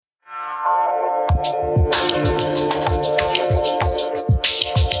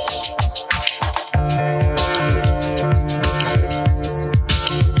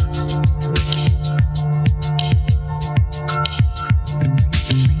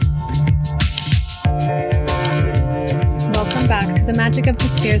Magic of the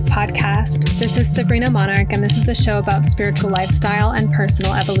Spheres podcast. This is Sabrina Monarch, and this is a show about spiritual lifestyle and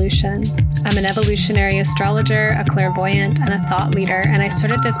personal evolution. I'm an evolutionary astrologer, a clairvoyant, and a thought leader, and I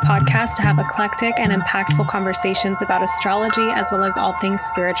started this podcast to have eclectic and impactful conversations about astrology as well as all things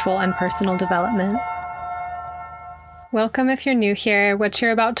spiritual and personal development. Welcome if you're new here. What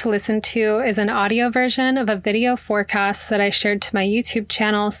you're about to listen to is an audio version of a video forecast that I shared to my YouTube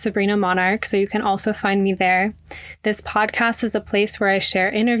channel, Sabrina Monarch, so you can also find me there. This podcast is a place where I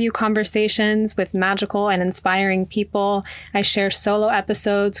share interview conversations with magical and inspiring people. I share solo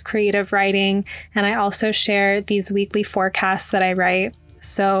episodes, creative writing, and I also share these weekly forecasts that I write.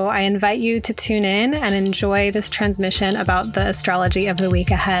 So I invite you to tune in and enjoy this transmission about the astrology of the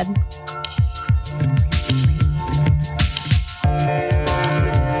week ahead.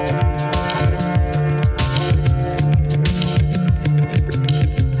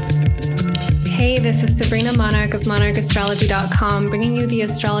 Hey, this is Sabrina Monarch of monarchastrology.com, bringing you the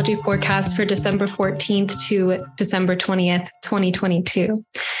astrology forecast for December 14th to December 20th, 2022.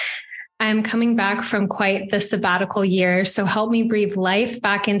 I'm coming back from quite the sabbatical year, so help me breathe life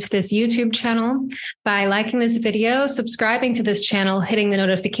back into this YouTube channel by liking this video, subscribing to this channel, hitting the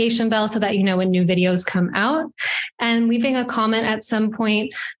notification bell so that you know when new videos come out, and leaving a comment at some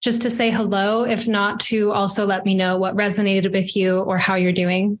point just to say hello, if not to also let me know what resonated with you or how you're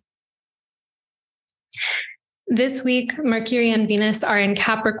doing. This week, Mercury and Venus are in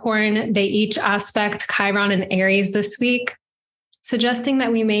Capricorn. They each aspect Chiron and Aries this week, suggesting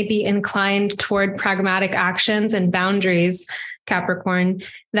that we may be inclined toward pragmatic actions and boundaries, Capricorn,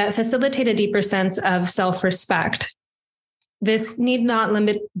 that facilitate a deeper sense of self-respect. This need not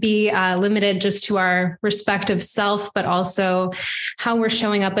be limited just to our respective self, but also how we're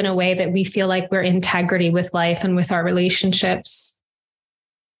showing up in a way that we feel like we're in integrity with life and with our relationships.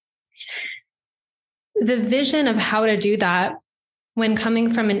 The vision of how to do that when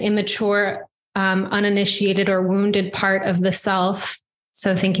coming from an immature, uninitiated or wounded part of the self.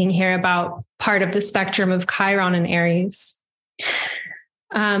 So thinking here about part of the spectrum of Chiron and Aries.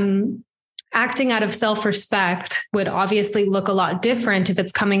 Acting out of self-respect would obviously look a lot different if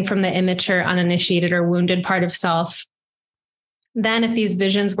it's coming from the immature, uninitiated or wounded part of self than if these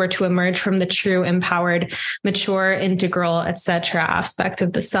visions were to emerge from the true, empowered, mature, integral, etc. aspect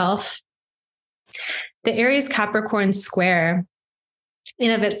of the self. The Aries Capricorn square in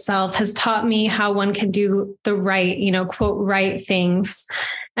of itself has taught me how one can do the right, quote, right things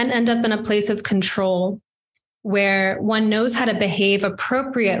and end up in a place of control where one knows how to behave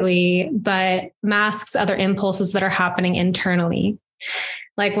appropriately, but masks other impulses that are happening internally.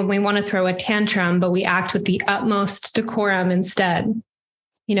 Like when we want to throw a tantrum, but we act with the utmost decorum instead.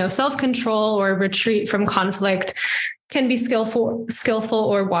 Self-control or retreat from conflict can be skillful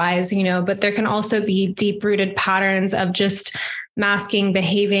or wise, but there can also be deep-rooted patterns of just masking,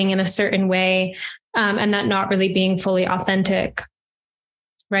 behaving in a certain way, and that not really being fully authentic,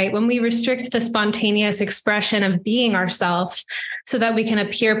 right? When we restrict the spontaneous expression of being ourselves so that we can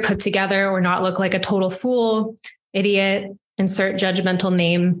appear put together or not look like a total fool, idiot, insert judgmental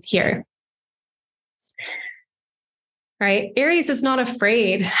name here. Right? Aries is not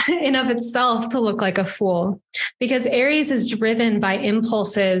afraid in of itself to look like a fool because Aries is driven by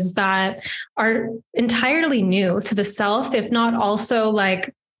impulses that are entirely new to the self, if not also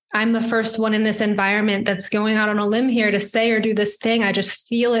like, I'm the first one in this environment that's going out on a limb here to say or do this thing. I just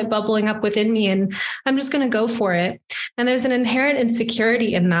feel it bubbling up within me and I'm just going to go for it. And there's an inherent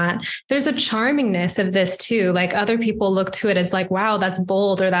insecurity in that. There's a charmingness of this too. Like other people look to it as like, wow, that's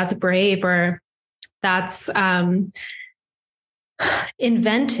bold or that's brave or that's,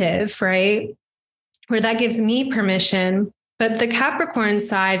 inventive, right? Where that gives me permission. But the Capricorn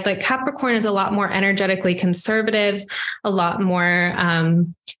side, like Capricorn is a lot more energetically conservative, a lot more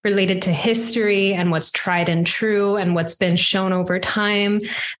related to history and what's tried and true and what's been shown over time,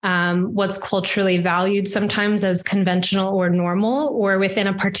 what's culturally valued sometimes as conventional or normal, or within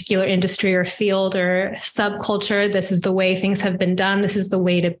a particular industry or field or subculture. This is the way things have been done. This is the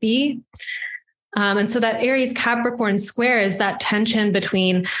way to be. And so that Aries Capricorn square is that tension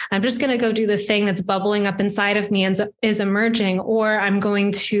between I'm just going to go do the thing that's bubbling up inside of me and is emerging, or I'm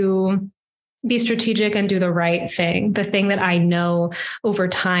going to be strategic and do the right thing, the thing that I know over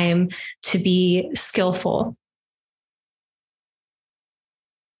time to be skillful.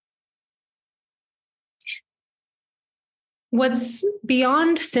 what's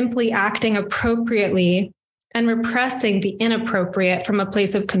beyond simply acting appropriately and repressing the inappropriate from a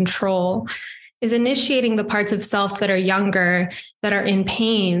place of control is initiating the parts of self that are younger, that are in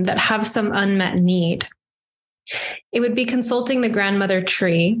pain, that have some unmet need. It would be consulting the grandmother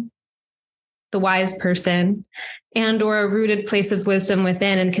tree, the wise person, and or a rooted place of wisdom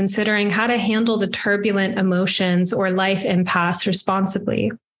within, and considering how to handle the turbulent emotions or life impasse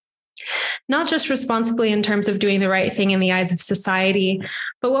responsibly. Not just responsibly in terms of doing the right thing in the eyes of society,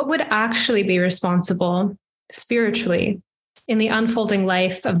 but what would actually be responsible spiritually in the unfolding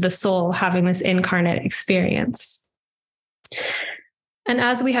life of the soul having this incarnate experience. And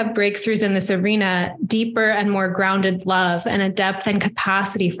as we have breakthroughs in this arena, deeper and more grounded love and a depth and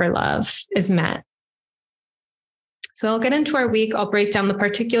capacity for love is met. So I'll get into our week. I'll break down the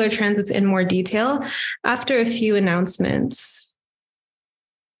particular transits in more detail after a few announcements.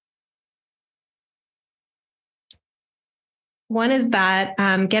 One is that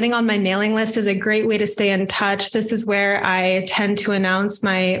getting on my mailing list is a great way to stay in touch. This is where I tend to announce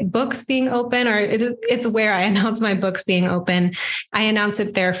my books being open, or it's where I announce my books being open. I announce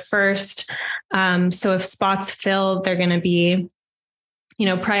it there first. So if spots fill, they're going to be,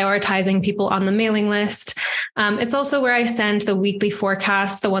 prioritizing people on the mailing list. It's also where I send the weekly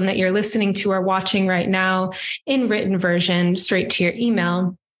forecast, the one that you're listening to or watching right now, in written version straight to your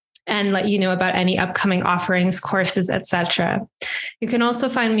email, and let you know about any upcoming offerings, courses, etc. You can also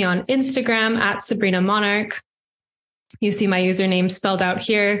find me on Instagram at Sabrina Monarch. You see my username spelled out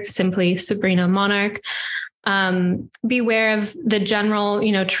here, simply Sabrina Monarch. Beware of the general,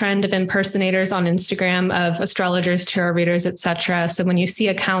 trend of impersonators on Instagram of astrologers, tarot readers, etc. So when you see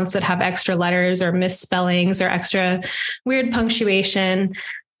accounts that have extra letters or misspellings or extra weird punctuation,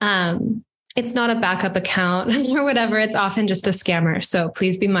 it's not a backup account or whatever. It's often just a scammer. So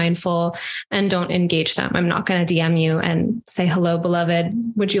please be mindful and don't engage them. I'm not going to DM you and say, hello, beloved,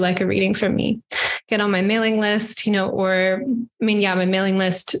 would you like a reading from me? Get on my mailing list, my mailing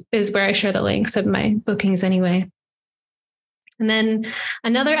list is where I share the links of my bookings anyway. And then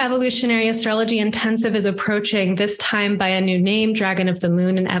another evolutionary astrology intensive is approaching, this time by a new name, Dragon of the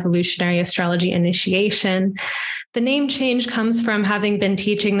Moon, and evolutionary astrology initiation. The name change comes from having been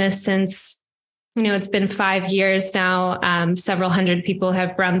teaching this since, it's been 5 years now. Several hundred people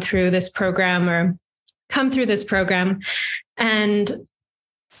have run through this program or come through this program. And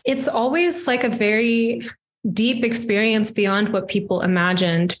it's always like a very deep experience beyond what people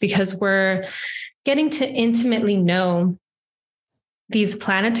imagined, because we're getting to intimately know these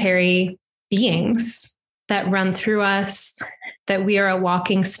planetary beings that run through us, that we are a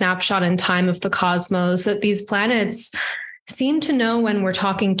walking snapshot in time of the cosmos, that these planets seem to know when we're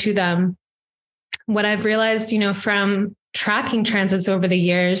talking to them. What I've realized, from tracking transits over the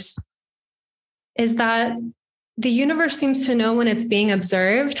years is that the universe seems to know when it's being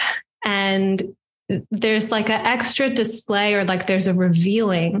observed, and there's like an extra display, or like there's a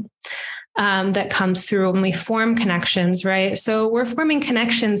revealing that comes through when we form connections, right? So we're forming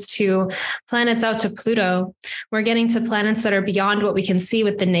connections to planets out to Pluto. We're getting to planets that are beyond what we can see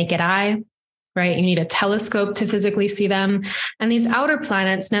with the naked eye, right? You need a telescope to physically see them. And these outer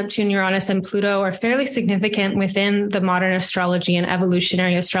planets, Neptune, Uranus, and Pluto, are fairly significant within the modern astrology and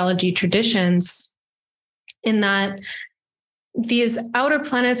evolutionary astrology traditions, in that these outer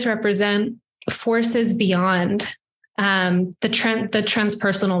planets represent forces beyond the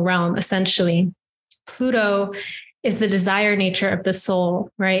transpersonal realm, essentially. Pluto is the desire nature of the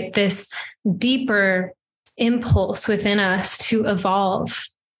soul, right? This deeper impulse within us to evolve.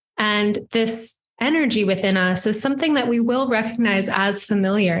 And this energy within us is something that we will recognize as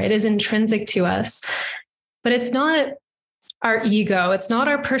familiar. It is intrinsic to us, but it's not our ego. It's not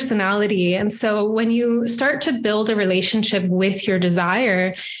our personality. And so when you start to build a relationship with your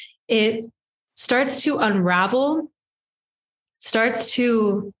desire, it starts to unravel, starts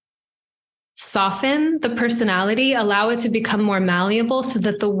to soften the personality, allow it to become more malleable, so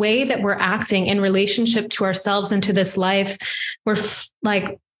that the way that we're acting in relationship to ourselves and to this life, we're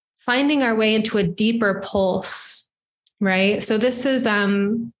finding our way into a deeper pulse, right? So this is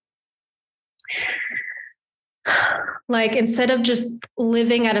instead of just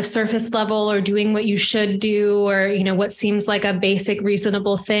living at a surface level or doing what you should do, or, what seems like a basic,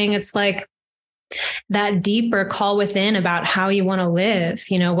 reasonable thing, it's like that deeper call within about how you want to live,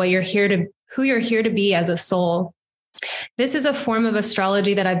 what you're here to, who you're here to be as a soul. This is a form of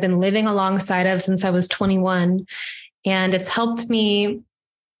astrology that I've been living alongside of since I was 21. And it's helped me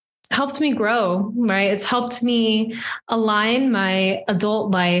grow, right? It's helped me align my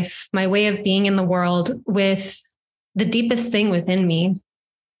adult life, my way of being in the world, with the deepest thing within me,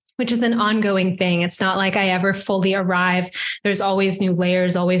 which is an ongoing thing. It's not like I ever fully arrive. There's always new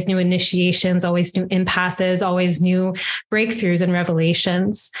layers, always new initiations, always new impasses, always new breakthroughs and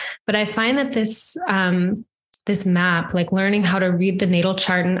revelations. But I find that this map, like learning how to read the natal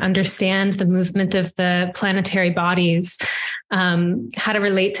chart and understand the movement of the planetary bodies, how to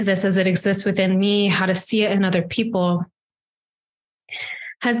relate to this as it exists within me, how to see it in other people,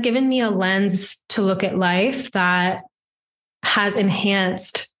 has given me a lens to look at life that has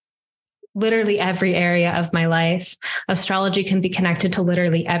enhanced literally every area of my life. Astrology can be connected to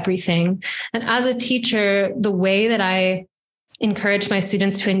literally everything. And as a teacher, the way that I encourage my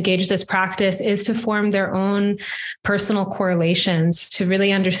students to engage this practice is to form their own personal correlations, to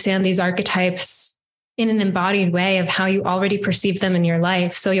really understand these archetypes in an embodied way of how you already perceive them in your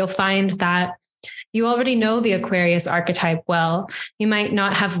life. So you'll find that you already know the Aquarius archetype well. You might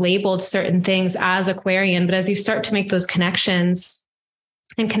not have labeled certain things as Aquarian, but as you start to make those connections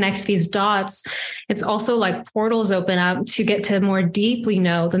and connect these dots, it's also like portals open up to get to more deeply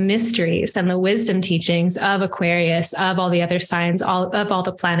know the mysteries and the wisdom teachings of Aquarius, of all the other signs, of all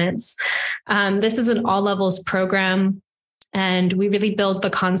the planets. This is an all levels program, and we really build the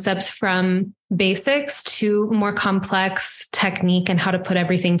concepts from basics to more complex technique and how to put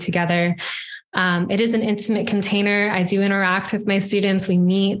everything together. It is an intimate container. I do interact with my students. We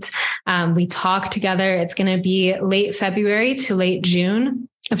meet, we talk together. It's going to be late February to late June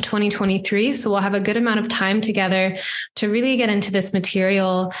of 2023. So we'll have a good amount of time together to really get into this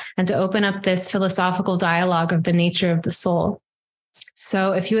material and to open up this philosophical dialogue of the nature of the soul.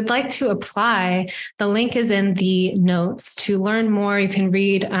 So if you would like to apply, the link is in the notes. To learn more, you can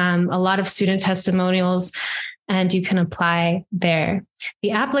read a lot of student testimonials, and you can apply there.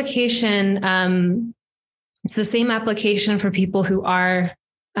 The application, it's the same application for people who are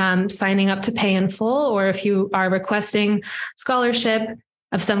signing up to pay in full, or if you are requesting scholarship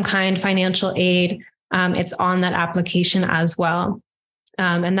of some kind, financial aid, it's on that application as well.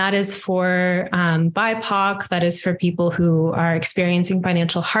 And that is for BIPOC, that is for people who are experiencing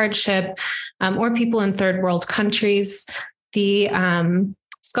financial hardship, or people in third world countries. The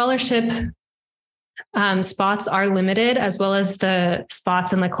scholarship spots are limited, as well as the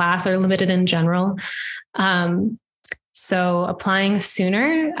spots in the class are limited in general. So applying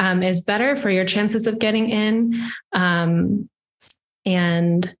sooner is better for your chances of getting in.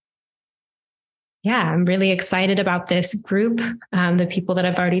 And yeah, I'm really excited about this group, the people that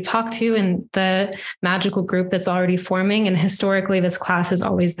I've already talked to and the magical group that's already forming. And historically, this class has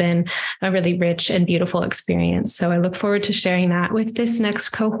always been a really rich and beautiful experience. So I look forward to sharing that with this next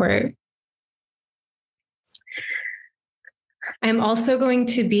cohort. I'm also going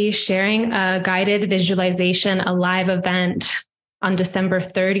to be sharing a guided visualization, a live event on December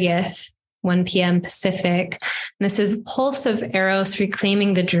 30th, 1 p.m. Pacific. And this is Pulse of Eros,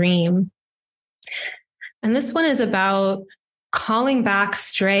 Reclaiming the Dream. And this one is about calling back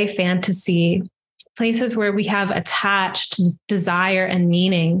stray fantasy, places where we have attached desire and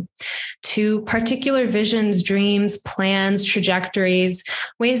meaning to particular visions, dreams, plans, trajectories,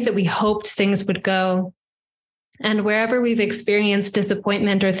 ways that we hoped things would go. And wherever we've experienced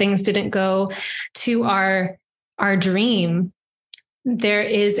disappointment or things didn't go to our dream, there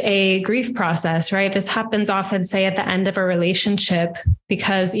is a grief process, right? This happens often, say, at the end of a relationship,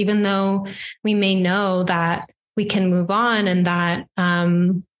 because even though we may know that we can move on and that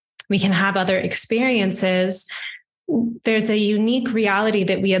we can have other experiences, there's a unique reality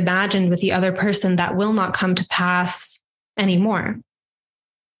that we imagined with the other person that will not come to pass anymore.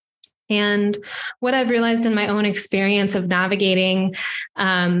 And what I've realized in my own experience of navigating,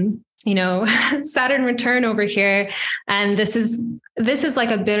 Saturn return over here, and this is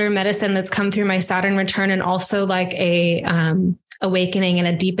like a bitter medicine that's come through my Saturn return, and also like a awakening and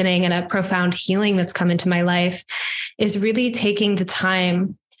a deepening and a profound healing that's come into my life, is really taking the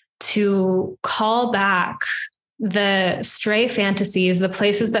time to call back the stray fantasies, the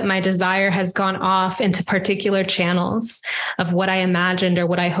places that my desire has gone off into particular channels of what I imagined or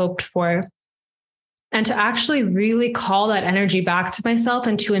what I hoped for, and to actually really call that energy back to myself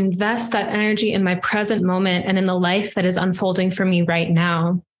and to invest that energy in my present moment and in the life that is unfolding for me right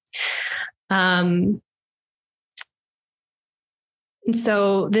now. And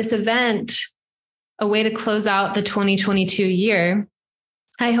so this event, a way to close out the 2022 year,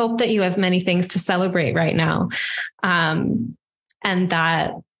 I hope that you have many things to celebrate right now. And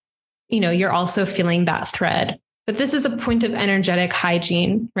that, you're also feeling that thread. But this is a point of energetic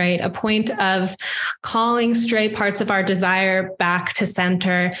hygiene, right? A point of calling stray parts of our desire back to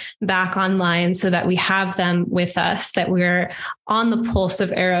center, back online, so that we have them with us, that we're on the pulse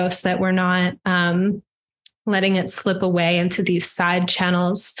of Eros, that we're not letting it slip away into these side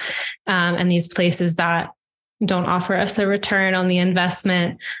channels and these places that don't offer us a return on the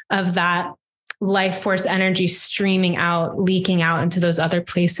investment of that life force energy streaming out, leaking out into those other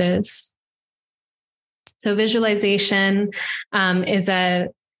places. So visualization is a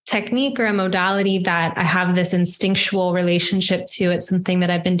technique or a modality that I have this instinctual relationship to. It's something that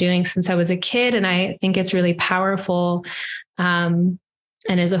I've been doing since I was a kid, and I think it's really powerful and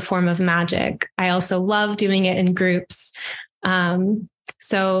is a form of magic. I also love doing it in groups.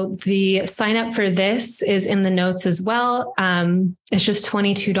 So the sign up for this is in the notes as well. It's just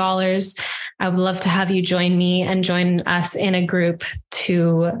 $22. I would love to have you join me and join us in a group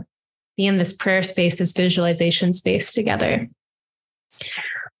to be in this prayer space, this visualization space together.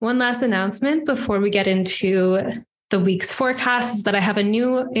 One last announcement before we get into the week's forecast is that I have a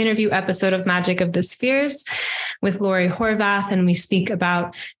new interview episode of Magic of the Spheres with Lori Horvath, and we speak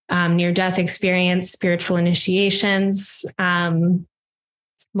about near-death experience, spiritual initiations.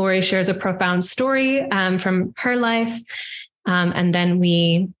 Lori shares a profound story from her life, and then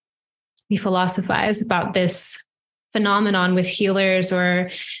we philosophize about this phenomenon with healers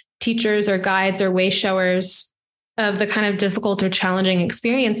or teachers or guides or way showers of the kind of difficult or challenging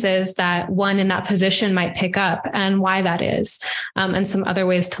experiences that one in that position might pick up and why that is, and some other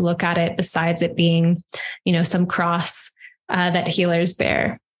ways to look at it besides it being, some cross that healers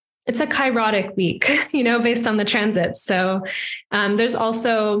bear. It's a chirotic week, based on the transits. So there's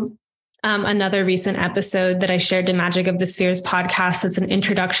also another recent episode that I shared in Magic of the Spheres podcast. It's an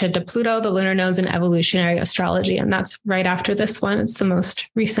introduction to Pluto, the lunar nodes, and evolutionary astrology. And that's right after this one. It's the most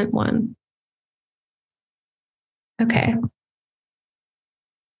recent one. Okay.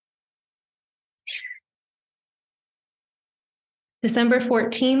 December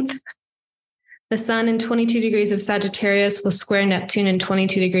 14th, the sun in 22 degrees of Sagittarius will square Neptune in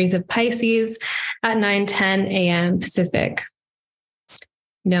 22 degrees of Pisces at 9:10 a.m. Pacific.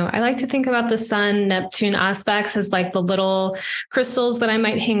 I like to think about the sun Neptune aspects as like the little crystals that I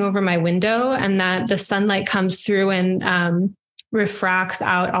might hang over my window, and that the sunlight comes through and refracts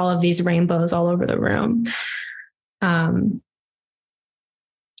out all of these rainbows all over the room. It's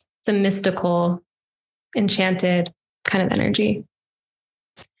a mystical, enchanted kind of energy.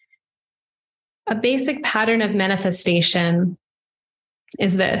 A basic pattern of manifestation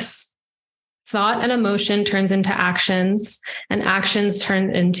is this. Thought and emotion turns into actions, and actions turn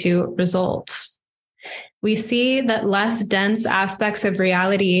into results. We see that less dense aspects of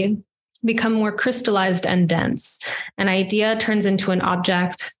reality become more crystallized and dense. An idea turns into an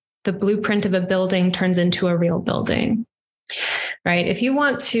object. The blueprint of a building turns into a real building, right? If you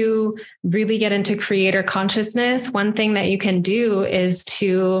want to really get into creator consciousness, one thing that you can do is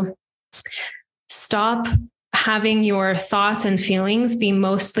to stop having your thoughts and feelings be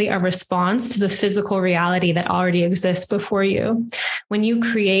mostly a response to the physical reality that already exists before you. When you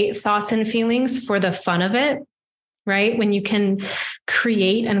create thoughts and feelings for the fun of it, right? When you can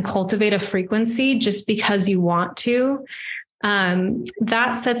create and cultivate a frequency just because you want to,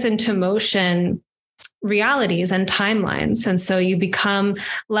 that sets into motion realities and timelines. And so you become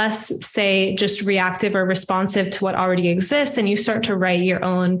less, say, just reactive or responsive to what already exists, and you start to write your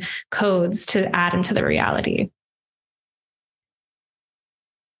own codes to add into the reality.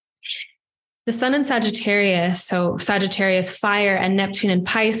 The sun in Sagittarius, so Sagittarius fire, and Neptune in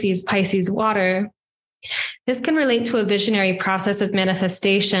Pisces, Pisces water. This can relate to a visionary process of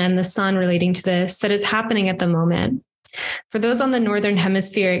manifestation, the sun relating to this, that is happening at the moment. For those on the Northern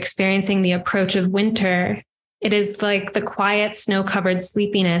Hemisphere experiencing the approach of winter, it is like the quiet, snow-covered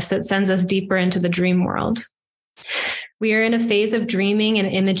sleepiness that sends us deeper into the dream world. We are in a phase of dreaming and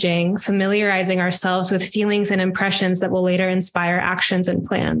imaging, familiarizing ourselves with feelings and impressions that will later inspire actions and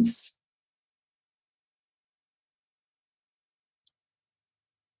plans.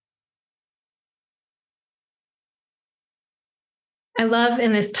 I love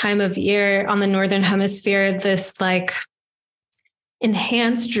in this time of year on the Northern Hemisphere, this like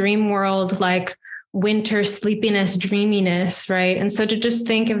enhanced dream world, like winter sleepiness, dreaminess, right? And so to just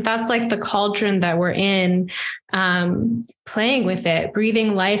think if that's like the cauldron that we're in, playing with it,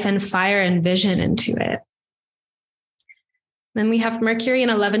 breathing life and fire and vision into it. Then we have Mercury in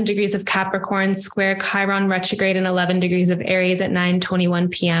 11 degrees of Capricorn, square Chiron retrograde in 11 degrees of Aries at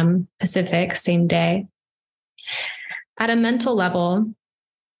 9:21 p.m. Pacific, same day. At a mental level,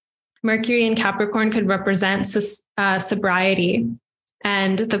 Mercury in Capricorn could represent sobriety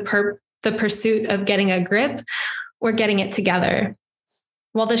and the pursuit of getting a grip or getting it together.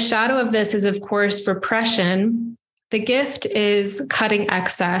 While the shadow of this is, of course, repression, the gift is cutting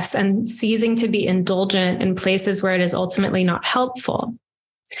excess and ceasing to be indulgent in places where it is ultimately not helpful.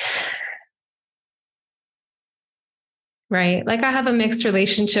 right? Like I have a mixed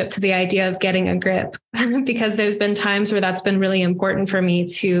relationship to the idea of getting a grip because there's been times where that's been really important for me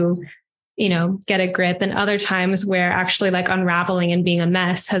to, get a grip, and other times where actually like unraveling and being a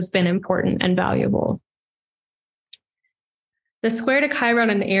mess has been important and valuable. The square to Chiron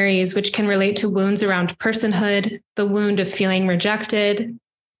in Aries, which can relate to wounds around personhood, the wound of feeling rejected,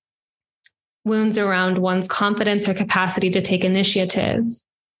 wounds around one's confidence or capacity to take initiative.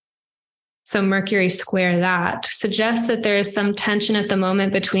 So Mercury square that suggests that there is some tension at the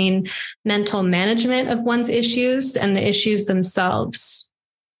moment between mental management of one's issues and the issues themselves.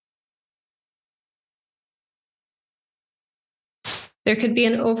 There could be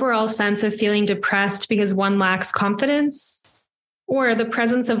an overall sense of feeling depressed because one lacks confidence, or the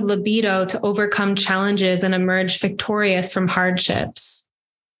presence of libido to overcome challenges and emerge victorious from hardships.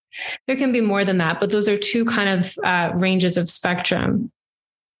 There can be more than that, but those are two kind of ranges of spectrum.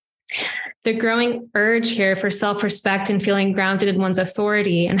 The growing urge here for self-respect and feeling grounded in one's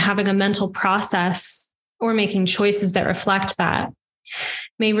authority and having a mental process or making choices that reflect that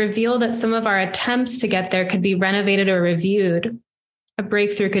may reveal that some of our attempts to get there could be renovated or reviewed. A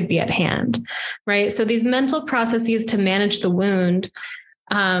breakthrough could be at hand, right? So these mental processes to manage the wound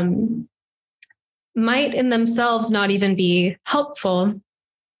might in themselves not even be helpful.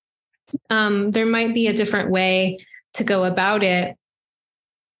 There might be a different way to go about it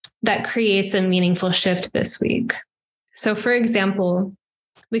that creates a meaningful shift this week. So for example,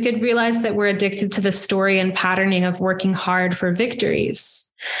 we could realize that we're addicted to the story and patterning of working hard for victories.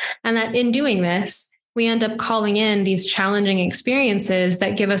 And that in doing this, we end up calling in these challenging experiences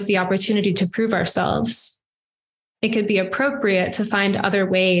that give us the opportunity to prove ourselves. It could be appropriate to find other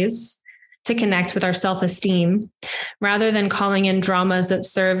ways to connect with our self-esteem rather than calling in dramas that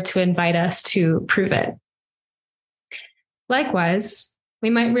serve to invite us to prove it. Likewise, we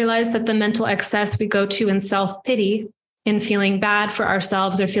might realize that the mental excess we go to in self-pity, in feeling bad for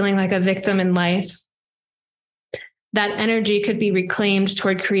ourselves or feeling like a victim in life, that energy could be reclaimed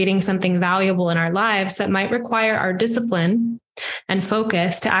toward creating something valuable in our lives that might require our discipline and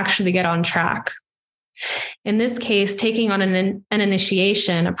focus to actually get on track. In this case, taking on an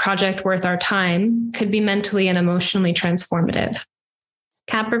initiation, a project worth our time, could be mentally and emotionally transformative.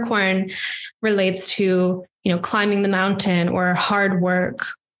 Capricorn relates to, climbing the mountain or hard work,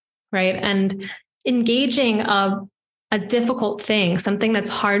 right? And engaging a difficult thing, something that's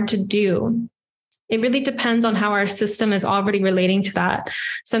hard to do. It really depends on how our system is already relating to that.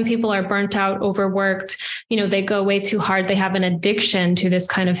 Some people are burnt out, overworked, they go way too hard. They have an addiction to this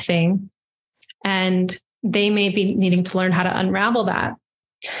kind of thing. And they may be needing to learn how to unravel that.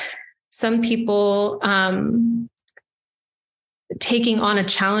 Some people taking on a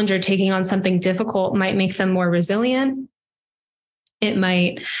challenge or taking on something difficult might make them more resilient. It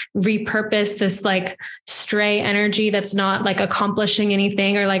might repurpose this like stray energy that's not like accomplishing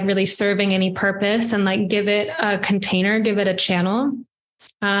anything or like really serving any purpose and like give it a container, give it a channel.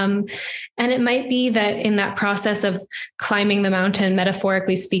 And it might be that in that process of climbing the mountain,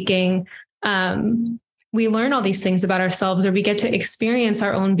 metaphorically speaking, we learn all these things about ourselves, or we get to experience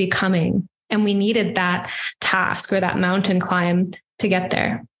our own becoming. And we needed that task or that mountain climb to get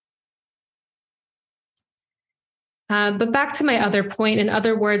there. But back to my other point, in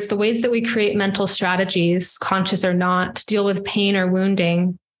other words, the ways that we create mental strategies, conscious or not, to deal with pain or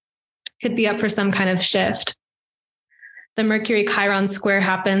wounding could be up for some kind of shift. The Mercury Chiron square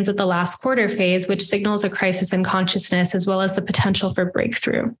happens at the last quarter phase, which signals a crisis in consciousness as well as the potential for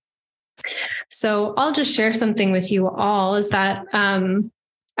breakthrough. So I'll just share something with you all is that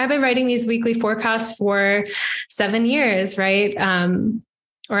I've been writing these weekly forecasts for 7 years, right?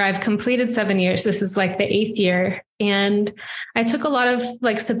 Or I've completed 7 years. This is like the 8th year. And I took a lot of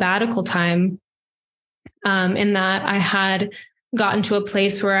like sabbatical time in that I had gotten to a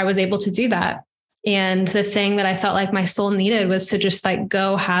place where I was able to do that. And the thing that I felt like my soul needed was to just like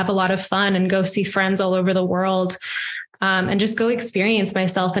go have a lot of fun and go see friends all over the world and just go experience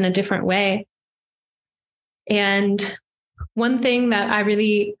myself in a different way. And one thing that I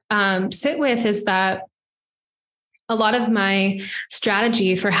really sit with is that a lot of my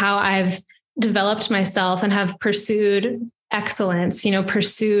strategy for how I've developed myself and have pursued excellence,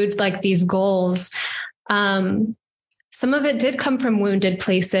 pursued like these goals. Some of it did come from wounded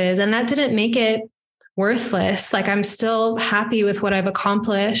places, and that didn't make it worthless. Like I'm still happy with what I've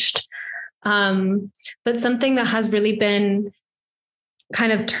accomplished. But something that has really been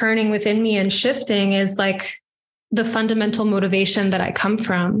kind of turning within me and shifting is like the fundamental motivation that I come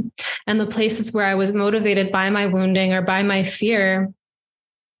from, and the places where I was motivated by my wounding or by my fear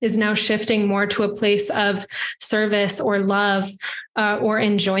is now shifting more to a place of service or love or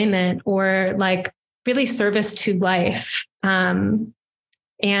enjoyment or like really service to life. And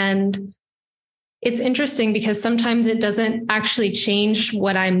it's interesting because sometimes it doesn't actually change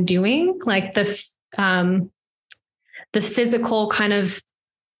what I'm doing. Like the physical kind of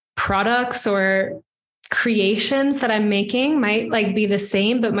products or creations that I'm making might like be the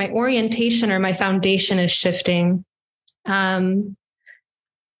same, but my orientation or my foundation is shifting. And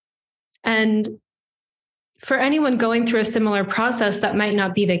for anyone going through a similar process, that might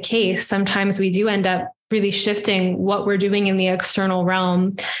not be the case. Sometimes we do end up really shifting what we're doing in the external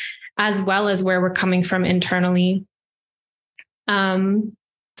realm, as well as where we're coming from internally.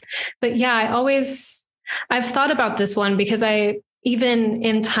 But yeah, I've thought about this one because even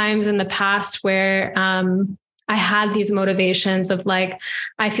in times in the past where I had these motivations of like,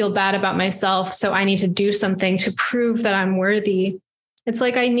 I feel bad about myself, so I need to do something to prove that I'm worthy. It's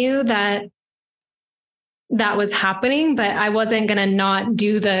like I knew that was happening, but I wasn't going to not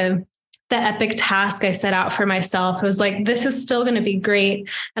do the epic task I set out for myself. I was like, this is still going to be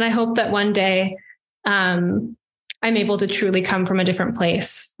great. And I hope that one day I'm able to truly come from a different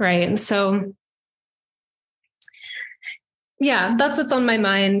place. Right. And so, yeah, that's what's on my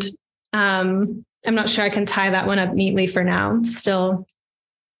mind. I'm not sure I can tie that one up neatly for now. It's still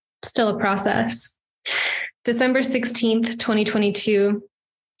a process. December 16th, 2022.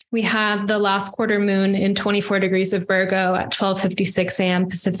 We have the last quarter moon in 24 degrees of Virgo at 12:56 a.m.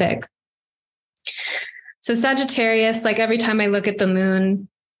 Pacific. So Sagittarius, like every time I look at the moon,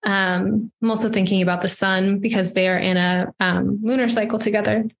 I'm also thinking about the sun because they are in a lunar cycle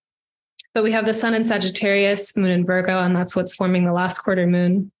together. But we have the sun in Sagittarius, moon in Virgo, and that's what's forming the last quarter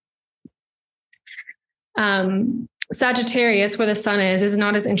moon. Sagittarius, where the sun is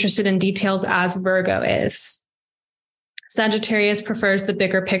not as interested in details as Virgo is. Sagittarius prefers the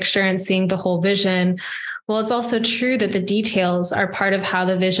bigger picture and seeing the whole vision. Well, it's also true that the details are part of how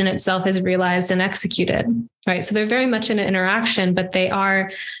the vision itself is realized and executed, right? So they're very much in an interaction, but they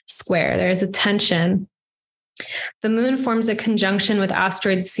are square. There is a tension. The moon forms a conjunction with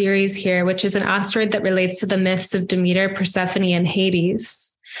asteroid Ceres here, which is an asteroid that relates to the myths of Demeter, Persephone, and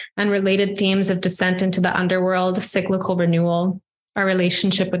Hades, and related themes of descent into the underworld, cyclical renewal, our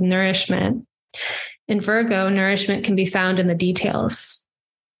relationship with nourishment. In Virgo, nourishment can be found in the details.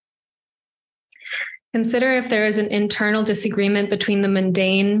 Consider if there is an internal disagreement between the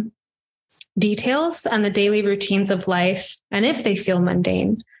mundane details and the daily routines of life, and if they feel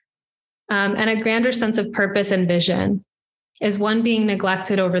mundane, and a grander sense of purpose and vision. Is one being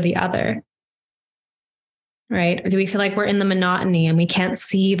neglected over the other? Right? Or do we feel like we're in the monotony and we can't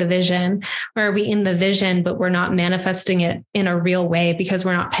see the vision? Or are we in the vision, but we're not manifesting it in a real way because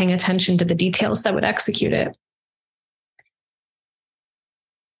we're not paying attention to the details that would execute it?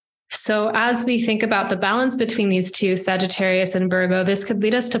 So as we think about the balance between these two, Sagittarius and Virgo, this could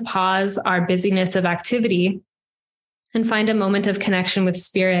lead us to pause our busyness of activity and find a moment of connection with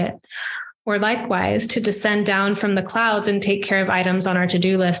spirit, or likewise to descend down from the clouds and take care of items on our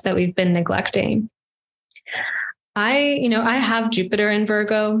to-do list that we've been neglecting. I have Jupiter in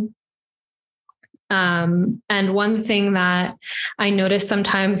Virgo. And one thing that I notice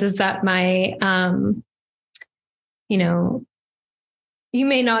sometimes is that my, you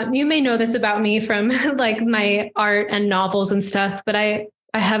may know this about me from like my art and novels and stuff, but I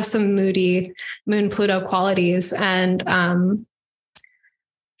have some moody moon Pluto qualities. And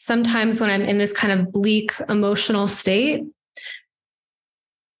sometimes when I'm in this kind of bleak emotional state,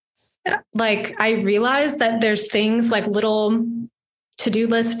 like I realize that there's things like little to-do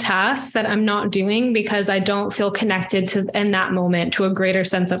list tasks that I'm not doing because I don't feel connected to in that moment to a greater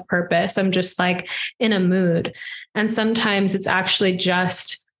sense of purpose. I'm just like in a mood. And sometimes it's actually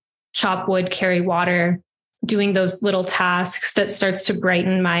just chop wood, carry water, doing those little tasks that starts to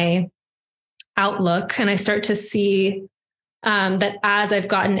brighten my outlook. And I start to see that as I've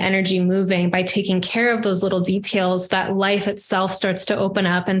gotten energy moving by taking care of those little details, that life itself starts to open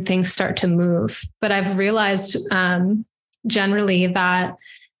up and things start to move. But I've realized generally that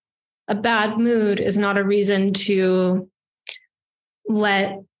a bad mood is not a reason to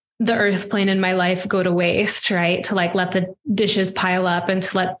let the earth plane in my life go to waste, right? To like let the dishes pile up and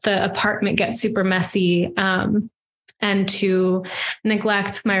to let the apartment get super messy. And to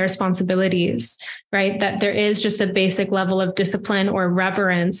neglect my responsibilities, right? That there is just a basic level of discipline or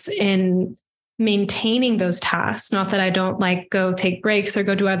reverence in maintaining those tasks. Not that I don't like go take breaks or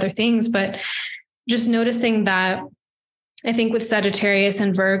go do other things, but just noticing that I think with Sagittarius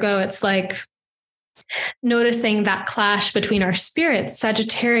and Virgo, it's like noticing that clash between our spirits,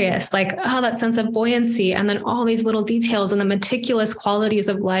 Sagittarius, like, oh, that sense of buoyancy, and then all these little details and the meticulous qualities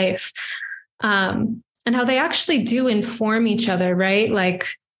of life. And how they actually do inform each other, right? Like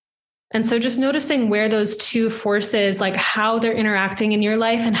And so just noticing where those two forces, like how they're interacting in your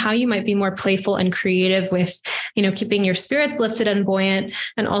life and how you might be more playful and creative with, keeping your spirits lifted and buoyant,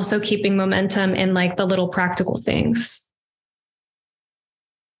 and also keeping momentum in like the little practical things.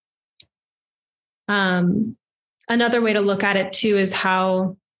 Another way to look at it too is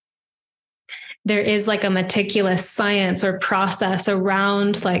how there is like a meticulous science or process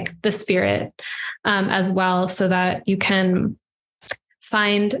around like the spirit as well, so that you can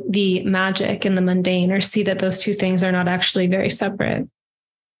find the magic in the mundane, or see that those two things are not actually very separate.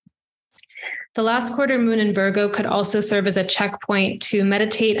 The last quarter moon in Virgo could also serve as a checkpoint to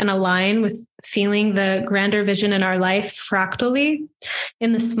meditate and align with feeling the grander vision in our life fractally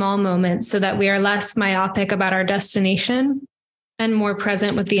in the small moments, so that we are less myopic about our destination and more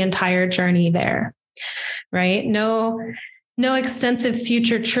present with the entire journey there, right? No extensive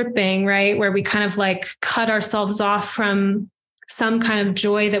future tripping, right? Where we kind of like cut ourselves off from some kind of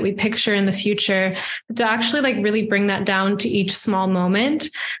joy that we picture in the future, but to actually like really bring that down to each small moment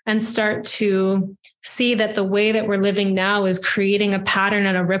and start to see that the way that we're living now is creating a pattern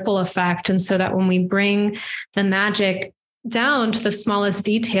and a ripple effect. And so that when we bring the magic down to the smallest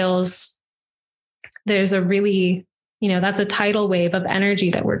details, there's a really, that's a tidal wave of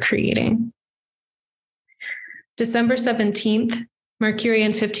energy that we're creating. December 17th, Mercury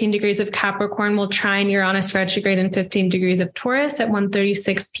in 15 degrees of Capricorn will trine Uranus retrograde in 15 degrees of Taurus at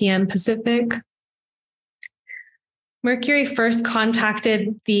 1:36 p.m. Pacific. Mercury first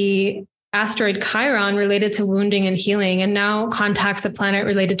contacted the asteroid Chiron related to wounding and healing, and now contacts a planet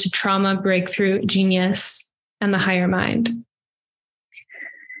related to trauma, breakthrough, genius, and the higher mind.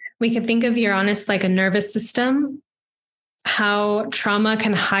 We can think of Uranus like a nervous system, how trauma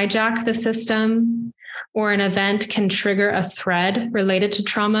can hijack the system, or an event can trigger a thread related to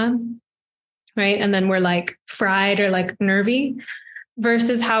trauma, right? And then we're like fried or like nervy,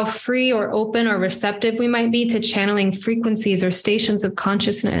 versus how free or open or receptive we might be to channeling frequencies or stations of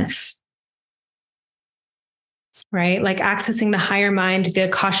consciousness, right? Like accessing the higher mind, the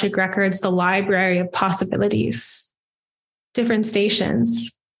Akashic records, the library of possibilities, different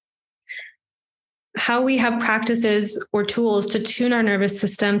stations. How we have practices or tools to tune our nervous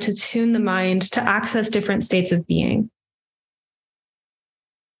system, to tune the mind, to access different states of being.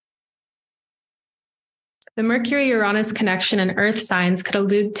 The Mercury-Uranus connection in earth signs could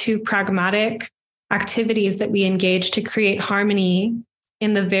allude to pragmatic activities that we engage to create harmony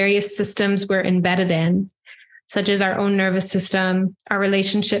in the various systems we're embedded in, such as our own nervous system, our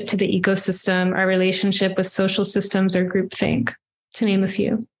relationship to the ecosystem, our relationship with social systems or groupthink, to name a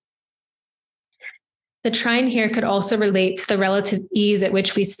few. The trine here could also relate to the relative ease at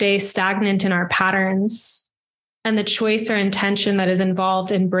which we stay stagnant in our patterns and the choice or intention that is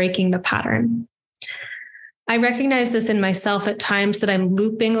involved in breaking the pattern. I recognize this in myself at times, that I'm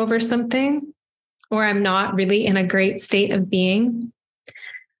looping over something, or I'm not really in a great state of being.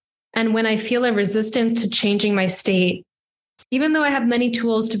 And when I feel a resistance to changing my state, even though I have many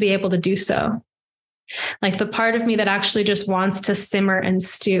tools to be able to do so, like the part of me that actually just wants to simmer and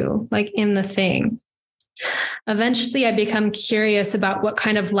stew, like in the thing. Eventually, I become curious about what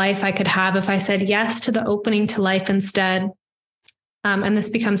kind of life I could have if I said yes to the opening to life instead. And this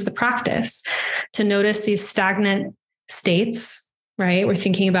becomes the practice to notice these stagnant states, right? We're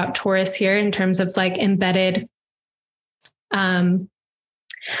thinking about Taurus here in terms of like embedded,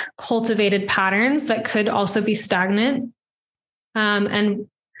 cultivated patterns that could also be stagnant. And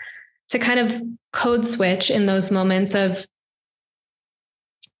to kind of code switch in those moments of,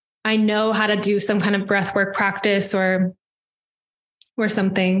 I know how to do some kind of breath work practice or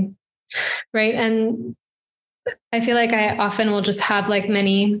something, right? And I feel like I often will just have like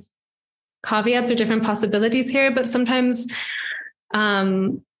many caveats or different possibilities here, but sometimes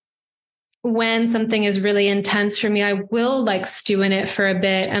when something is really intense for me, I will like stew in it for a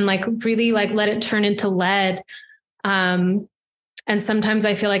bit and like really like let it turn into lead. And sometimes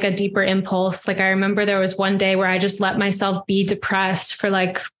I feel like a deeper impulse. Like I remember there was one day where I just let myself be depressed for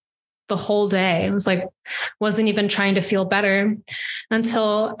like the whole day. I was like, wasn't even trying to feel better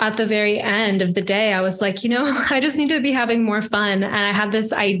until at the very end of the day, I was like, I just need to be having more fun. And I had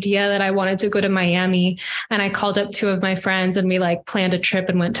this idea that I wanted to go to Miami, and I called up two of my friends and we like planned a trip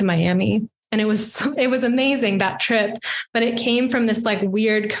and went to Miami. And it was amazing, that trip, but it came from this like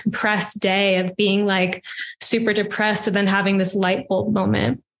weird compressed day of being like super depressed and then having this light bulb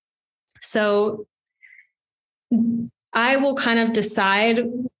moment. So I will kind of decide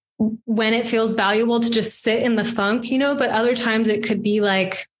when it feels valuable to just sit in the funk, but other times it could be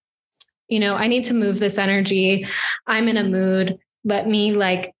like, I need to move this energy. I'm in a mood. Let me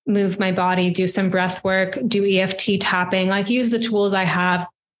like move my body, do some breath work, do EFT tapping, like use the tools I have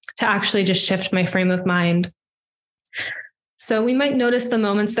to actually just shift my frame of mind. So we might notice the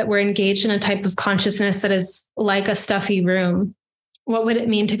moments that we're engaged in a type of consciousness that is like a stuffy room. What would it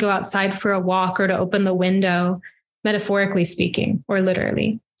mean to go outside for a walk or to open the window, metaphorically speaking, or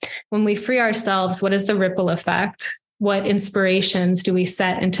literally? When we free ourselves, what is the ripple effect? What inspirations do we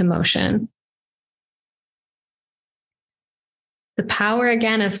set into motion? The power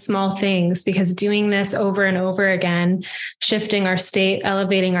again of small things, because doing this over and over again, shifting our state,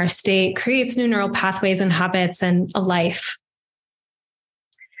 elevating our state, creates new neural pathways and habits and a life.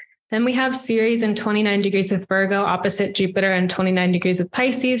 Then we have Ceres in 29 degrees of Virgo, opposite Jupiter and 29 degrees of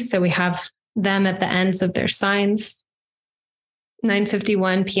Pisces. So we have them at the ends of their signs.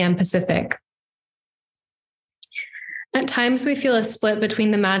 9:51 p.m. Pacific. At times we feel a split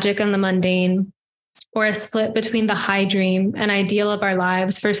between the magic and the mundane, or a split between the high dream and ideal of our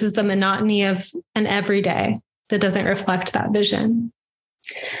lives versus the monotony of an everyday that doesn't reflect that vision.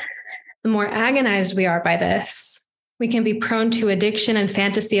 The more agonized we are by this, we can be prone to addiction and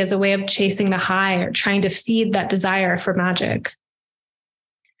fantasy as a way of chasing the high or trying to feed that desire for magic.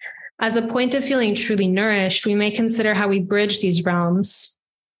 As a point of feeling truly nourished, we may consider how we bridge these realms,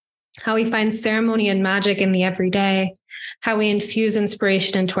 how we find ceremony and magic in the everyday, how we infuse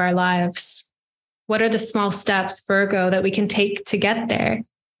inspiration into our lives. What are the small steps, Virgo, that we can take to get there?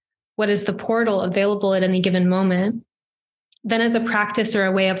 What is the portal available at any given moment? Then as a practice or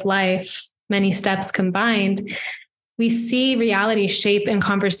a way of life, many steps combined, we see reality shape in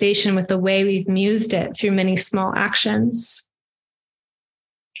conversation with the way we've mused it through many small actions.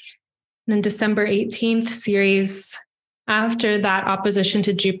 And then December 18th, Ceres, after that opposition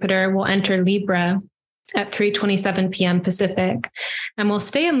to Jupiter, will enter Libra at 3:27 p.m. Pacific. And we'll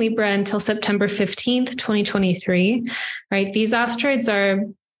stay in Libra until September 15th, 2023, right? These asteroids are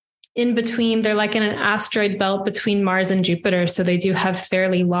in between. They're like in an asteroid belt between Mars and Jupiter. So they do have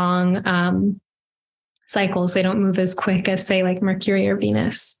fairly long cycles. They don't move as quick as, say, like Mercury or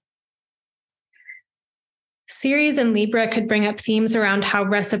Venus. Ceres and Libra could bring up themes around how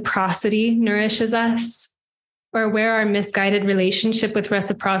reciprocity nourishes us, or where our misguided relationship with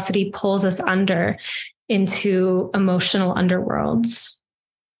reciprocity pulls us under into emotional underworlds.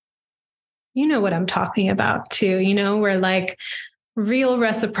 You know what I'm talking about too, where like real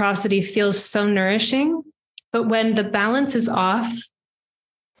reciprocity feels so nourishing, but when the balance is off,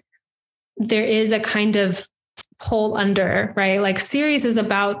 there is a kind of pull under, right? Like Ceres is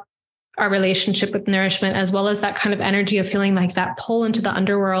about our relationship with nourishment, as well as that kind of energy of feeling like that pull into the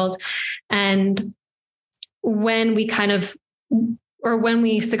underworld. And when we when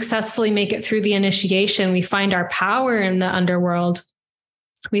we successfully make it through the initiation, we find our power in the underworld.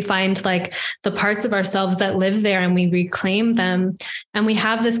 We find like the parts of ourselves that live there and we reclaim them. And we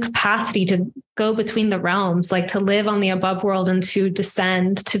have this capacity to go between the realms, like to live on the above world and to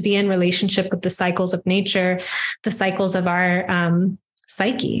descend, to be in relationship with the cycles of nature, the cycles of our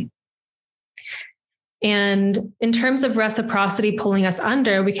psyche. And in terms of reciprocity pulling us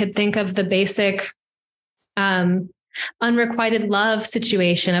under, we could think of the basic unrequited love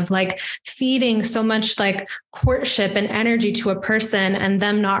situation of like feeding so much like courtship and energy to a person and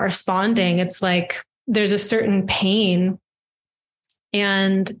them not responding. It's like there's a certain pain,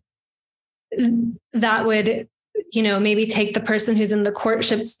 and that would, maybe take the person who's in the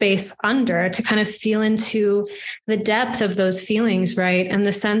courtship space under to kind of feel into the depth of those feelings, right? And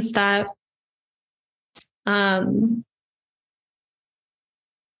the sense that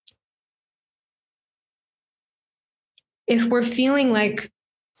if we're feeling like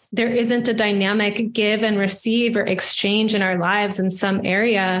there isn't a dynamic give and receive or exchange in our lives in some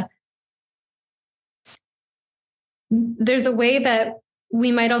area, there's a way that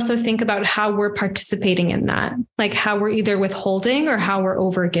we might also think about how we're participating in that, like how we're either withholding or how we're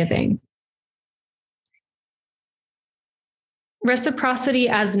overgiving. Reciprocity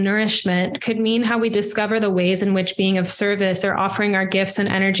as nourishment could mean how we discover the ways in which being of service or offering our gifts and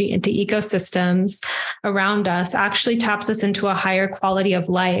energy into ecosystems around us actually taps us into a higher quality of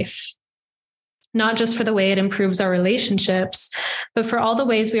life, not just for the way it improves our relationships, but for all the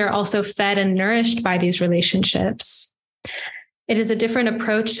ways we are also fed and nourished by these relationships. It is a different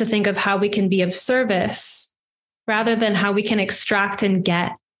approach to think of how we can be of service rather than how we can extract and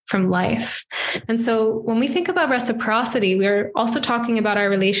get from life. And so when we think about reciprocity, we're also talking about our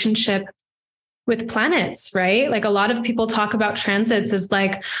relationship with planets, right? Like a lot of people talk about transits as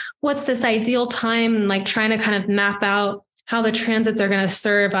like, what's this ideal time? Like trying to kind of map out how the transits are going to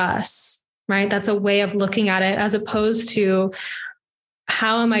serve us, right? That's a way of looking at it, as opposed to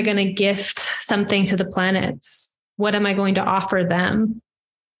how am I going to gift something to the planets? What am I going to offer them?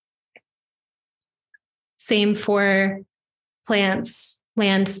 Same for plants.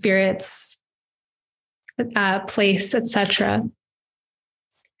 land spirits, place, etc.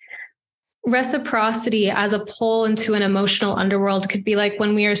 Reciprocity as a pull into an emotional underworld could be like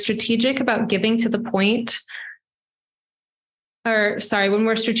when we are strategic about giving to the point, when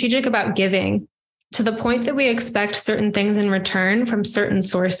we're strategic about giving to the point that we expect certain things in return from certain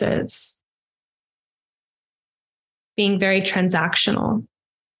sources, being very transactional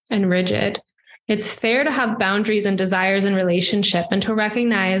and rigid. It's fair to have boundaries and desires in relationship and to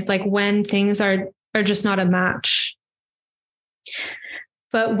recognize like when things are just not a match.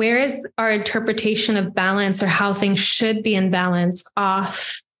 But where is our interpretation of balance or how things should be in balance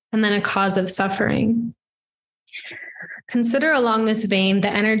off and then a cause of suffering? Consider along this vein the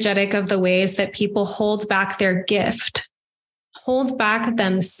energetic of the ways that people hold back their gift, hold back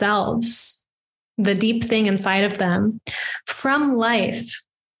themselves, the deep thing inside of them, from life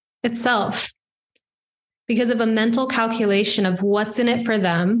itself, because of a mental calculation of what's in it for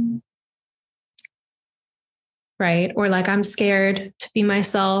them, right? Or like, I'm scared to be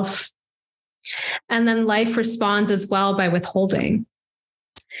myself. And then life responds as well by withholding.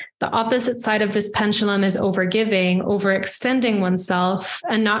 The opposite side of this pendulum is overgiving, overextending oneself,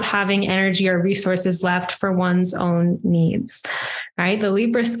 and not having energy or resources left for one's own needs, right? The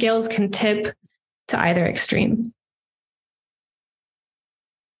Libra scales can tip to either extreme.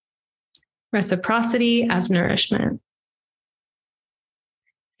 Reciprocity as nourishment.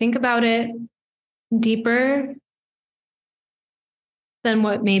 Think about it deeper than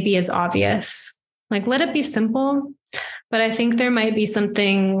what maybe is obvious. Like, let it be simple, but I think there might be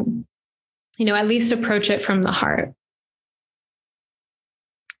something, at least approach it from the heart.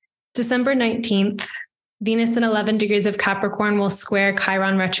 December 19th, Venus in 11 degrees of Capricorn will square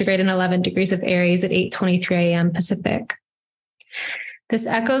Chiron retrograde in 11 degrees of Aries at 8:23 a.m. Pacific. This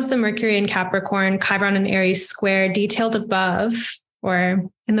echoes the Mercury in Capricorn, Chiron and Aries square detailed above or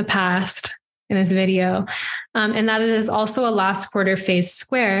in the past in this video, and that it is also a last quarter phase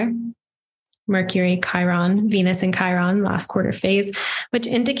square, Mercury, Chiron, Venus and Chiron, last quarter phase, which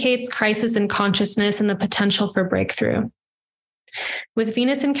indicates crisis in consciousness and the potential for breakthrough. With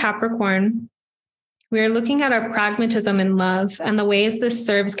Venus in Capricorn, we are looking at our pragmatism in love and the ways this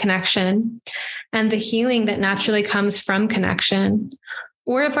serves connection and the healing that naturally comes from connection,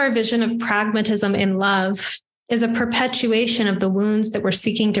 or if our vision of pragmatism in love is a perpetuation of the wounds that we're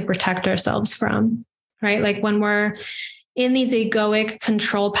seeking to protect ourselves from, right? Like when we're in these egoic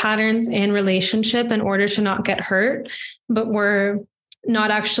control patterns in relationship in order to not get hurt, but we're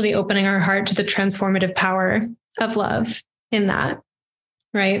not actually opening our heart to the transformative power of love in that,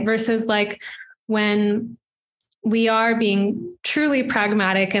 right? Versus like when we are being truly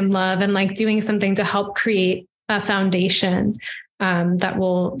pragmatic in love and like doing something to help create a foundation that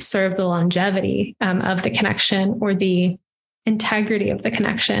will serve the longevity of the connection or the integrity of the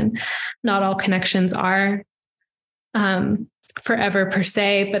connection. Not all connections are forever per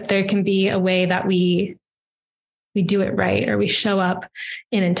se, but there can be a way that we do it right or we show up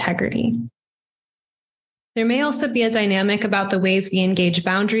in integrity. There may also be a dynamic about the ways we engage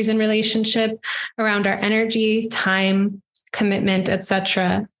boundaries in relationship around our energy, time, commitment,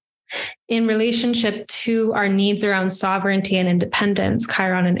 etc., in relationship to our needs around sovereignty and independence,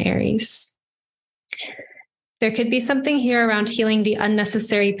 Chiron and Aries. There could be something here around healing the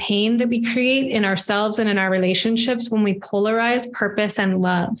unnecessary pain that we create in ourselves and in our relationships when we polarize purpose and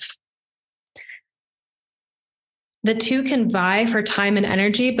love. The two can vie for time and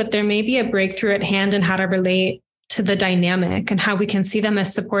energy, but there may be a breakthrough at hand in how to relate to the dynamic and how we can see them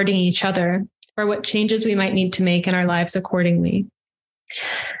as supporting each other or what changes we might need to make in our lives accordingly.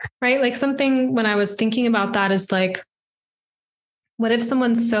 Right? Like something when I was thinking about that is like, what if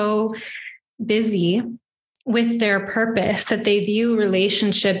someone's so busy with their purpose that they view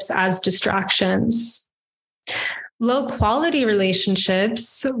relationships as distractions? Low quality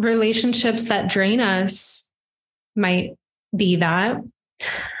relationships that drain us might be that.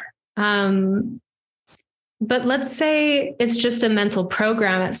 But let's say it's just a mental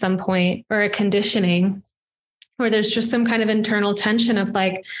program at some point or a conditioning, or there's just some kind of internal tension of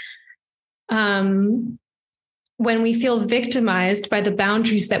like, when we feel victimized by the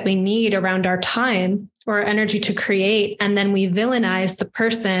boundaries that we need around our time or our energy to create, and then we villainize the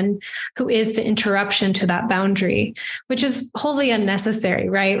person who is the interruption to that boundary, which is wholly unnecessary,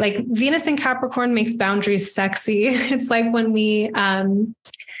 right? Like Venus in Capricorn makes boundaries sexy. It's like when we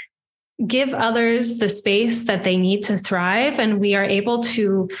give others the space that they need to thrive, and we are able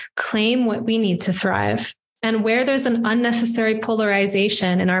to claim what we need to thrive. And where there's an unnecessary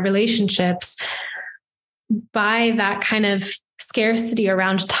polarization in our relationships by that kind of scarcity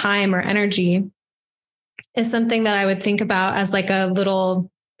around time or energy, is something that I would think about as like a little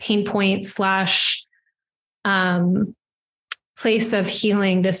pain point slash place of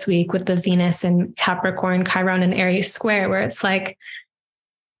healing this week with the Venus and Capricorn, Chiron and Aries square, where it's like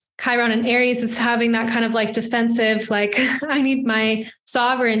Chiron and Aries is having that kind of like defensive, like I need my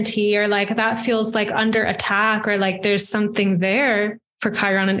sovereignty, or like that feels like under attack, or like there's something there for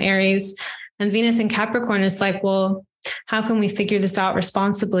Chiron and Aries. And Venus and Capricorn is like, well, how can we figure this out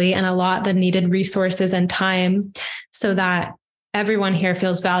responsibly and allot the needed resources and time so that everyone here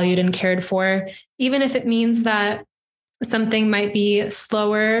feels valued and cared for, even if it means that something might be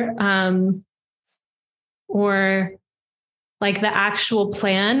slower, or like the actual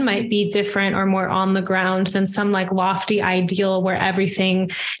plan might be different or more on the ground than some like lofty ideal where everything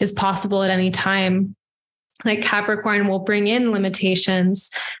is possible at any time. Like Capricorn will bring in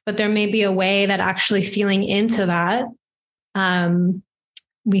limitations, but there may be a way that actually feeling into that,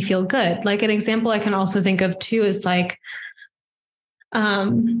 we feel good. Like an example I can also think of too is like,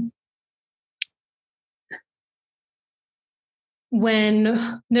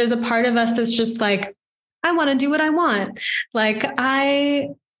 when there's a part of us that's just like, I want to do what I want. Like, I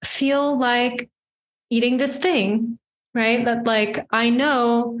feel like eating this thing, right? That like, I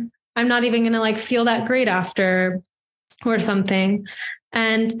know I'm not even going to like feel that great after or something.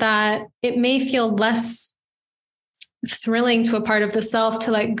 And that it may feel less thrilling to a part of the self to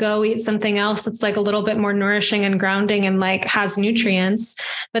like go eat something else that's like a little bit more nourishing and grounding and like has nutrients.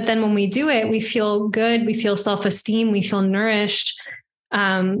 But then when we do it, we feel good. We feel self-esteem. We feel nourished.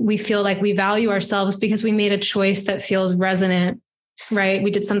 We feel like we value ourselves because we made a choice that feels resonant, right?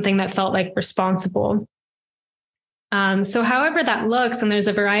 We did something that felt like responsible. So however that looks, and there's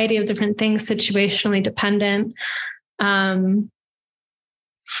a variety of different things situationally dependent.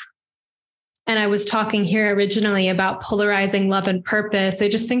 And I was talking here originally about polarizing love and purpose. I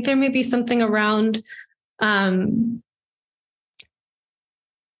just think there may be something around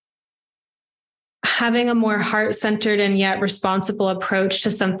having a more heart-centered and yet responsible approach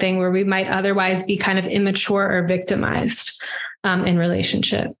to something where we might otherwise be kind of immature or victimized in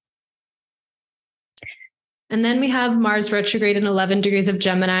relationship. And then we have Mars retrograde in 11 degrees of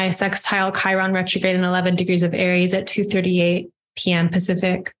Gemini, sextile Chiron retrograde in 11 degrees of Aries at 2:38 p.m.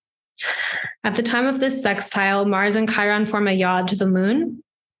 Pacific. At the time of this sextile, Mars and Chiron form a yod to the moon,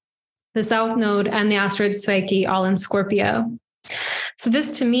 the South Node, and the asteroid Psyche, all in Scorpio. So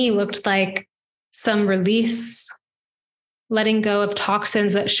this to me looked like some release, letting go of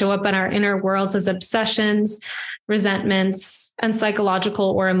toxins that show up in our inner worlds as obsessions, resentments, and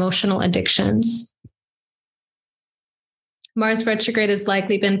psychological or emotional addictions. Mars retrograde has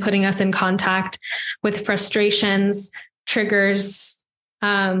likely been putting us in contact with frustrations, triggers,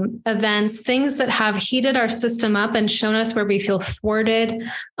 events, things that have heated our system up and shown us where we feel thwarted,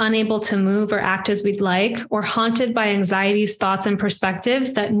 unable to move or act as we'd like, or haunted by anxieties, thoughts, and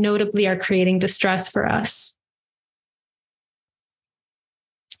perspectives that notably are creating distress for us.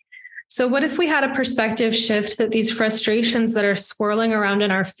 So what if we had a perspective shift that these frustrations that are swirling around in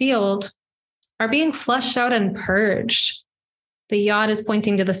our field are being flushed out and purged? The yod is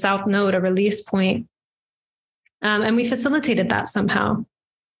pointing to the South Node, a release point. And we facilitated that somehow.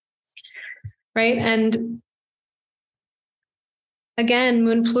 Right. And again,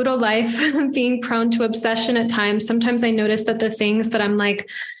 Moon Pluto life, being prone to obsession at times. Sometimes I notice that the things that I'm like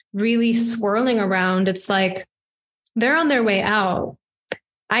really swirling around, it's like they're on their way out.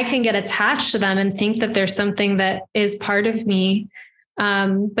 I can get attached to them and think that there's something that is part of me.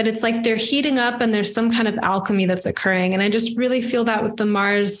 But it's like they're heating up and there's some kind of alchemy that's occurring. And I just really feel that with the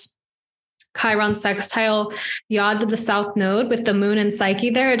Mars Chiron sextile yod to the South Node with the moon and Psyche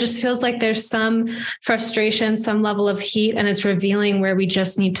there. It just feels like there's some frustration, some level of heat, and it's revealing where we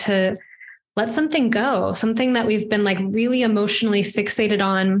just need to let something go, something that we've been like really emotionally fixated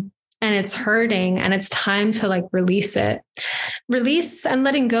on, and it's hurting, and it's time to like release it. Release and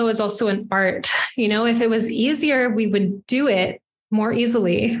letting go is also an art. You know, if it was easier, we would do it more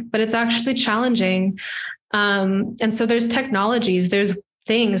easily, but it's actually challenging. And so there's technologies, there's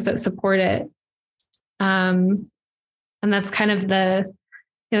things that support it. And that's kind of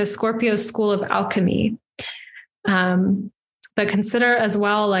the Scorpio school of alchemy. But consider as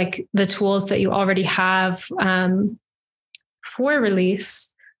well, like the tools that you already have for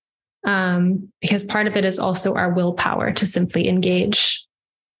release, because part of it is also our willpower to simply engage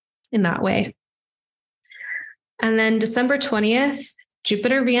in that way. And then December 20th,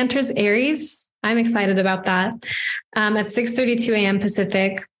 Jupiter re-enters Aries. I'm excited about that. At 6:32 a.m.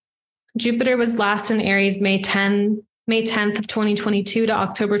 Pacific, Jupiter was last in Aries May 10th of 2022 to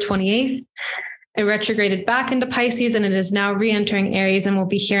October 28th. It retrograded back into Pisces and it is now re-entering Aries and will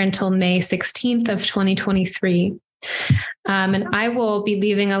be here until May 16th of 2023. And I will be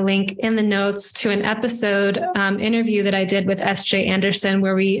leaving a link in the notes to an episode interview that I did with S.J. Anderson,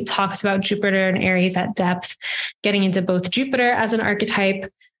 where we talked about Jupiter and Aries at depth, getting into both Jupiter as an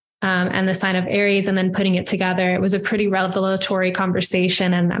archetype and the sign of Aries, and then putting it together. It was a pretty revelatory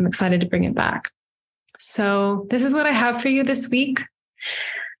conversation, and I'm excited to bring it back. So this is what I have for you this week.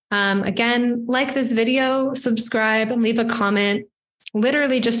 Again, like this video, subscribe, and leave a comment.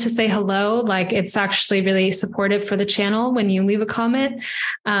 Literally just to say hello. Like, it's actually really supportive for the channel when you leave a comment.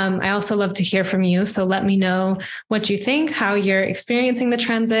 I also love to hear from you. So let me know what you think, how you're experiencing the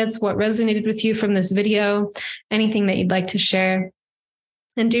transits, what resonated with you from this video, anything that you'd like to share.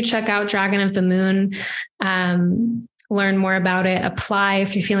 And do check out Dragon of the Moon. Learn more about it. Apply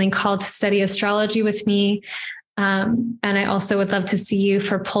if you're feeling called to study astrology with me. And I also would love to see you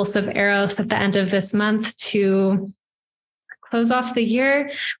for Pulse of Eros at the end of this month to close off the year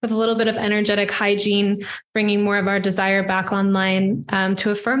with a little bit of energetic hygiene, bringing more of our desire back online,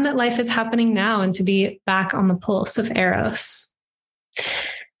 to affirm that life is happening now and to be back on the pulse of Eros.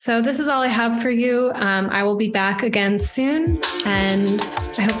 So this is all I have for you. I will be back again soon, and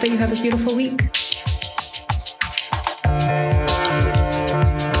I hope that you have a beautiful week.